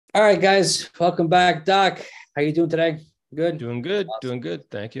All right, guys, welcome back. Doc, how you doing today? Good? Doing good, Awesome. doing good.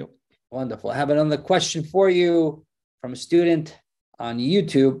 Thank you. Wonderful. I have another question for you from a student on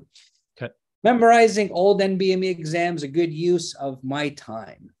YouTube. Okay. Memorizing old NBME exams, a good use of my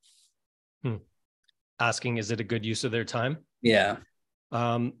time. Hmm. Asking, is it a good use of their time? Yeah.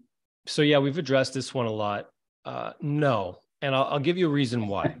 Um, so yeah, we've addressed this one a lot. No, and I'll give you a reason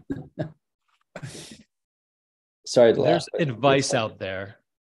why. Sorry to laugh. There's advice out there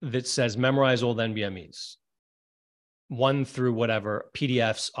that says memorize old NBMEs, one through whatever,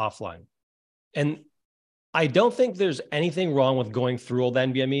 PDFs offline. And I don't think there's anything wrong with going through old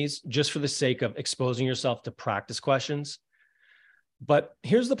NBMEs just for the sake of exposing yourself to practice questions. But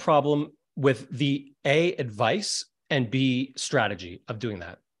here's the problem with the A, advice, and B, strategy of doing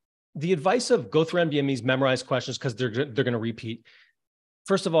that. The advice of go through NBMEs, memorize questions because they're going to repeat.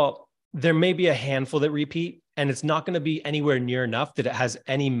 First of all, there may be a handful that repeat, and it's not going to be anywhere near enough that it has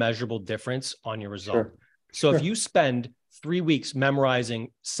any measurable difference on your result. Sure. So Sure. if you spend 3 weeks memorizing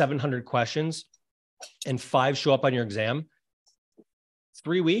 700 questions and 5 show up on your exam,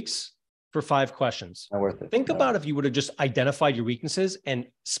 3 weeks for 5 questions. Not worth it. Think about if you would have just identified your weaknesses and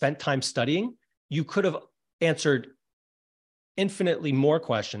spent time studying, you could have answered infinitely more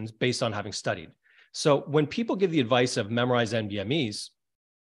questions based on having studied. So when people give the advice of memorize NBMEs,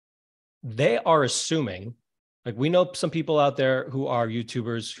 they are assuming, like we know some people out there who are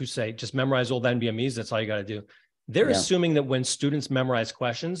YouTubers who say, just memorize old NBMEs, that's all you got to do. They're assuming that when students memorize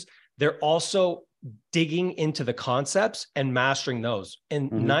questions, they're also digging into the concepts and mastering those. And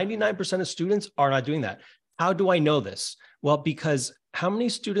 99% of students are not doing that. How do I know this? Well, because how many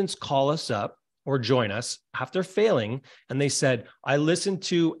students call us up or join us after failing and they said, I listened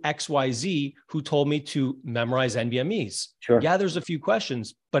to XYZ who told me to memorize NBMEs. Sure. Yeah, there's a few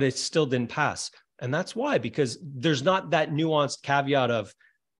questions, but it still didn't pass. And that's why, because there's not that nuanced caveat of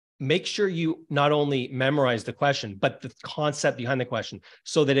make sure you not only memorize the question, but the concept behind the question,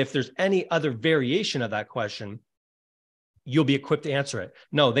 so that if there's any other variation of that question, you'll be equipped to answer it.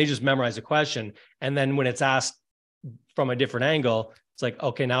 No, they just memorize the question. And then when it's asked from a different angle, it's like,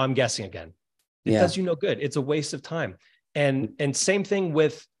 okay, now I'm guessing again. It does you no good. It's a waste of time. And same thing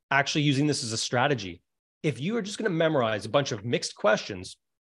with actually using this as a strategy. If you are just going to memorize a bunch of mixed questions,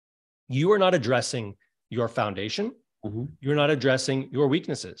 you are not addressing your foundation. You're not addressing your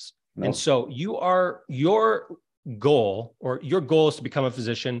weaknesses. No. And so your goal is to become a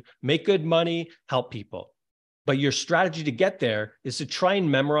physician, make good money, help people. But your strategy to get there is to try and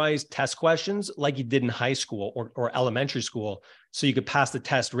memorize test questions like you did in high school or elementary school, so you could pass the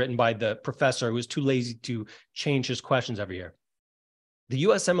test written by the professor who was too lazy to change his questions every year. The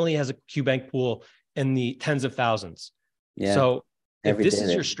USMLE has a QBank pool in the tens of thousands. Yeah. So if this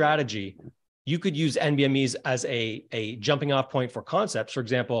is your strategy, you could use NBMEs as a jumping off point for concepts. For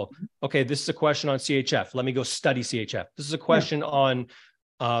example, okay, this is a question on CHF. Let me go study CHF. This is a question on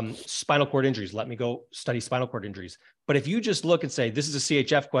spinal cord injuries. Let me go study spinal cord injuries. But if you just look and say, this is a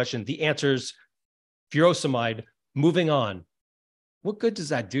CHF question, the answer's furosemide, moving on. What good does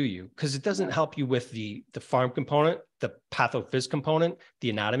that do you? Because it doesn't help you with the pharm component, the pathophys component,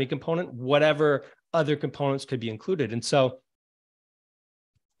 the anatomy component, whatever other components could be included. And so,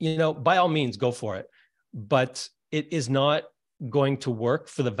 by all means, go for it. But it is not going to work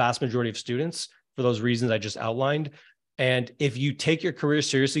for the vast majority of students for those reasons I just outlined. And if you take your career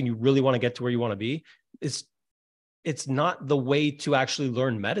seriously and you really want to get to where you want to be, it's not the way to actually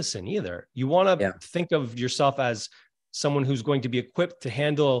learn medicine either. You want to think of yourself as someone who's going to be equipped to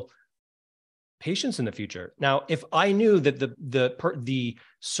handle patients in the future. Now, if I knew that the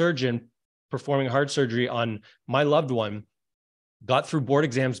surgeon performing heart surgery on my loved one got through board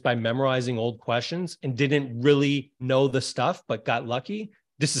exams by memorizing old questions and didn't really know the stuff, but got lucky,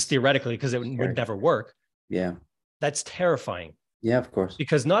 this is theoretically because it would never work. Yeah. That's terrifying. Yeah, of course.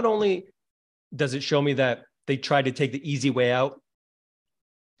 Because not only does it show me that they tried to take the easy way out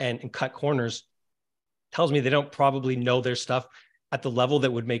and cut corners, tells me they don't probably know their stuff at the level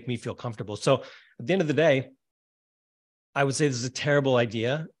that would make me feel comfortable. So at the end of the day, I would say this is a terrible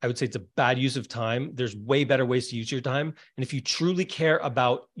idea. I would say it's a bad use of time. There's way better ways to use your time. And if you truly care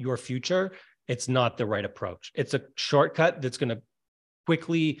about your future, it's not the right approach. It's a shortcut that's going to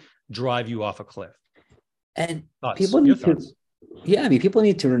quickly drive you off a cliff. And people need people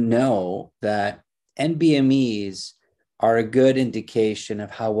need to know that NBMEs are a good indication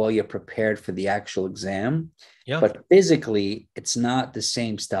of how well you're prepared for the actual exam. Yeah. But physically, it's not the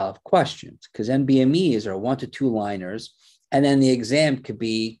same style of questions because NBMEs are 1 to 2 liners, and then the exam could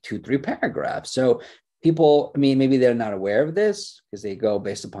be 2-3 paragraphs. So people, maybe they're not aware of this because they go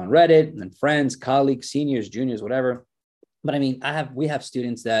based upon Reddit and then friends, colleagues, seniors, juniors, whatever. But I mean, we have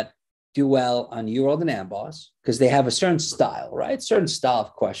students that do well on UWorld and AMBOSS because they have a certain style, right? Certain style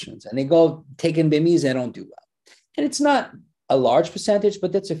of questions, and they go take NBMEs, they don't do well. And it's not a large percentage,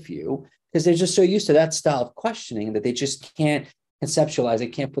 but that's a few because they're just so used to that style of questioning that they just can't conceptualize, they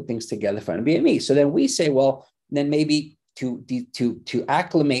can't put things together for NBME. So then we say, well, then maybe to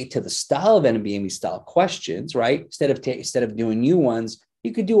acclimate to the style of NBME style questions, right? Instead of doing new ones,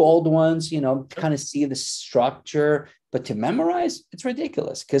 you could do old ones, kind of see the structure, but to memorize, it's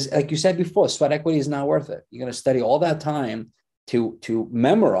ridiculous. Because like you said before, sweat equity is not worth it. You're going to study all that time to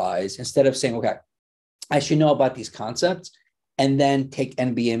memorize instead of saying, okay, I should know about these concepts and then take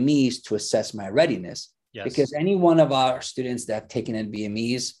NBMEs to assess my readiness. Yes. Because any one of our students that have taken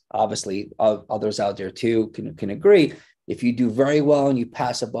NBMEs, obviously others out there too can agree. If you do very well and you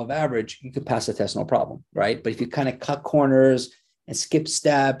pass above average, you can pass the test, no problem, right? But if you kind of cut corners and skip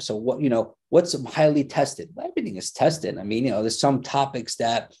steps or what's highly tested? Well, everything is tested. I mean, there's some topics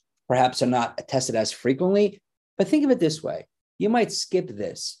that perhaps are not tested as frequently, but think of it this way. You might skip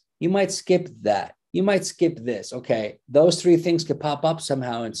this. You might skip that. You might skip this. Okay. Those three things could pop up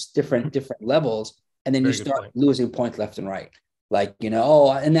somehow in different levels. And then you start losing points left and right. Like,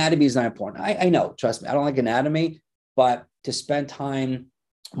 anatomy is not important. I know, trust me, I don't like anatomy, but to spend time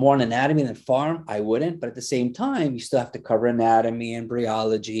more on anatomy than pharm, I wouldn't. But at the same time, you still have to cover anatomy,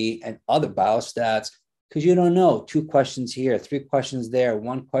 embryology, and other biostats because you don't know. 2 questions here, 3 questions there,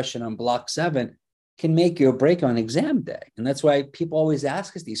 1 question on block 7 can make you or break on exam day. And that's why people always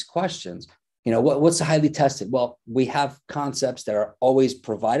ask us these questions. What's highly tested? Well, we have concepts that are always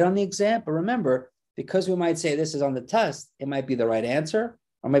provided on the exam. But remember, because we might say this is on the test, it might be the right answer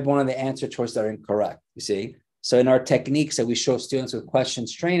or maybe one of the answer choices that are incorrect, you see? So in our techniques that we show students with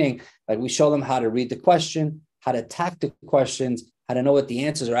questions training, like we show them how to read the question, how to attack the questions, how to know what the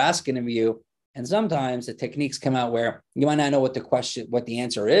answers are asking of you. And sometimes the techniques come out where you might not know what the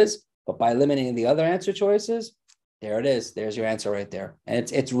answer is, but by eliminating the other answer choices, there it is. There's your answer right there.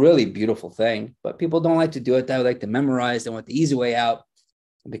 And it's really beautiful thing, but people don't like to do it. They like to memorize. They want the easy way out.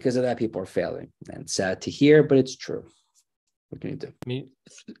 And because of that, people are failing. And it's sad to hear, but it's true. What can you do? I mean,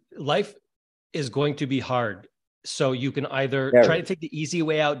 life is going to be hard. So you can either try to take the easy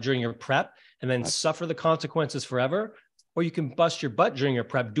way out during your prep and then suffer the consequences forever, or you can bust your butt during your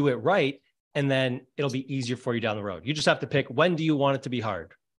prep, do it right, and then it'll be easier for you down the road. You just have to pick, when do you want it to be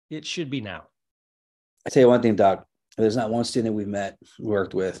hard? It should be now. I tell you one thing, Doc, there's not one student we've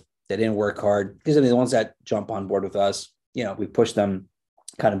worked with that didn't work hard. Because I mean, the ones that jump on board with us, we push them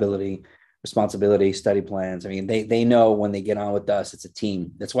accountability, responsibility, study plans. I mean, they know when they get on with us, it's a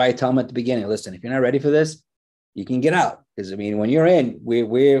team. That's why I tell them at the beginning, listen, if you're not ready for this, you can get out. Because I mean, when you're in,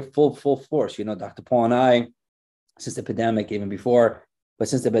 we're full force. Dr. Paul and I, since the pandemic, even before, but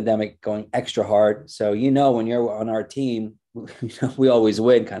since the pandemic, going extra hard. So when you're on our team, we always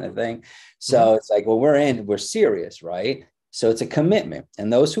win, kind of thing. So It's like, well, we're in, we're serious, right? So it's a commitment,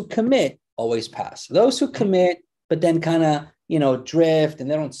 and those who commit always pass. Those who commit, but then kind of drift and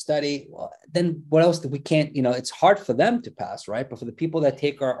they don't study, well, then what else we can't, it's hard for them to pass, right? But for the people that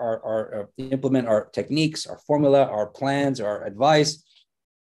take our implement our techniques, our formula, our plans, our advice,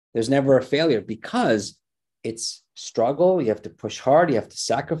 there's never a failure because it's struggle. You have to push hard, you have to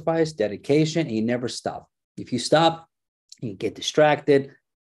sacrifice, dedication, and you never stop. If you stop, you get distracted.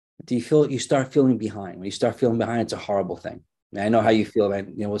 You start feeling behind. When you start feeling behind, it's a horrible thing. And I know how you feel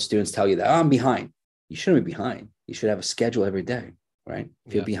when when students tell you that, I'm behind. You shouldn't be behind. You should have a schedule every day, right?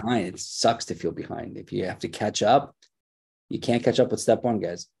 If you're behind, it sucks to feel behind. If you have to catch up, you can't catch up with step 1,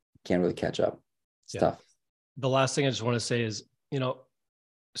 guys. You can't really catch up. It's tough. The last thing I just want to say is,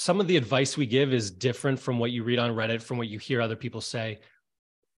 some of the advice we give is different from what you read on Reddit, from what you hear other people say.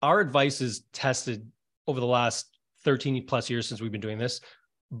 Our advice is tested over the last 13 plus years since we've been doing this,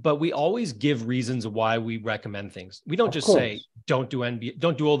 but we always give reasons why we recommend things. We don't just say, don't do all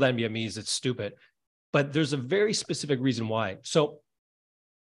the NBMEs, it's stupid. But there's a very specific reason why. So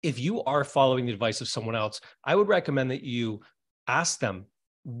if you are following the advice of someone else, I would recommend that you ask them,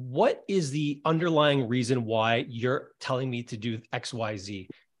 what is the underlying reason why you're telling me to do X, Y, Z?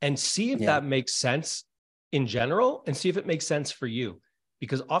 And see if that makes sense in general, and see if it makes sense for you.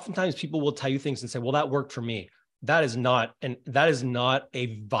 Because oftentimes people will tell you things and say, well, that worked for me. That is not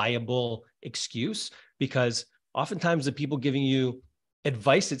a viable excuse, because oftentimes the people giving you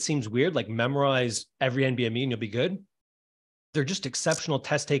advice that seems weird, like memorize every NBME and you'll be good, they're just exceptional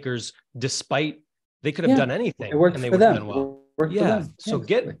test takers, despite they could have done anything. It worked and they for would have them. done well. So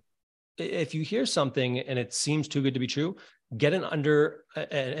if you hear something and it seems too good to be true, get an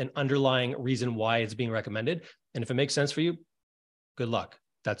underlying reason why it's being recommended. And if it makes sense for you, good luck.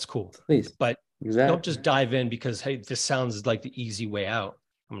 That's cool. Please. But Exactly. Don't just dive in because, hey, this sounds like the easy way out.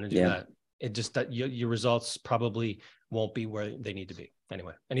 I'm going to do that. It just that your results probably won't be where they need to be.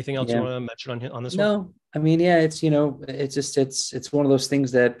 Anyway, anything else you want to mention on this one? No, I mean, yeah, it's, it's just, it's one of those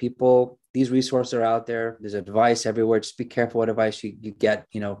things that these resources are out there. There's advice everywhere. Just be careful what advice you get,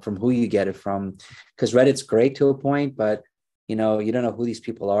 from who you get it from, because Reddit's great to a point, but you don't know who these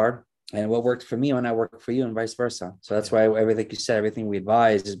people are and what worked for me might not work for you and vice versa. So that's why everything you said, everything we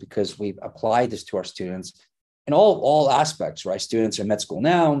advise is because we've applied this to our students in all aspects, right? Students are in med school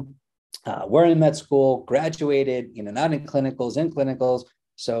now. We're in med school, graduated, not in clinicals, in clinicals.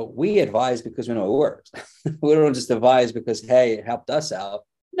 So we advise because we know it works. We don't just advise because, hey, it helped us out.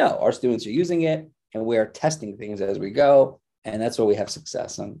 No, our students are using it and we are testing things as we go. And that's why we have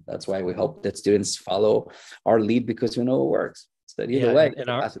success. And that's why we hope that students follow our lead because we know it works. So either way,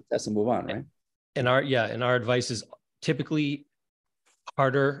 pass the test and move on, right? And our advice is typically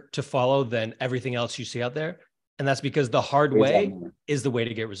harder to follow than everything else you see out there. And that's because the hard way is the way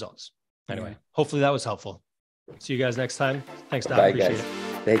to get results. Anyway, hopefully that was helpful. See you guys next time. Thanks, Doc. Bye, guys.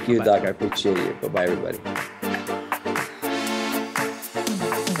 Thank you, Doc. I appreciate you. Bye-bye, everybody.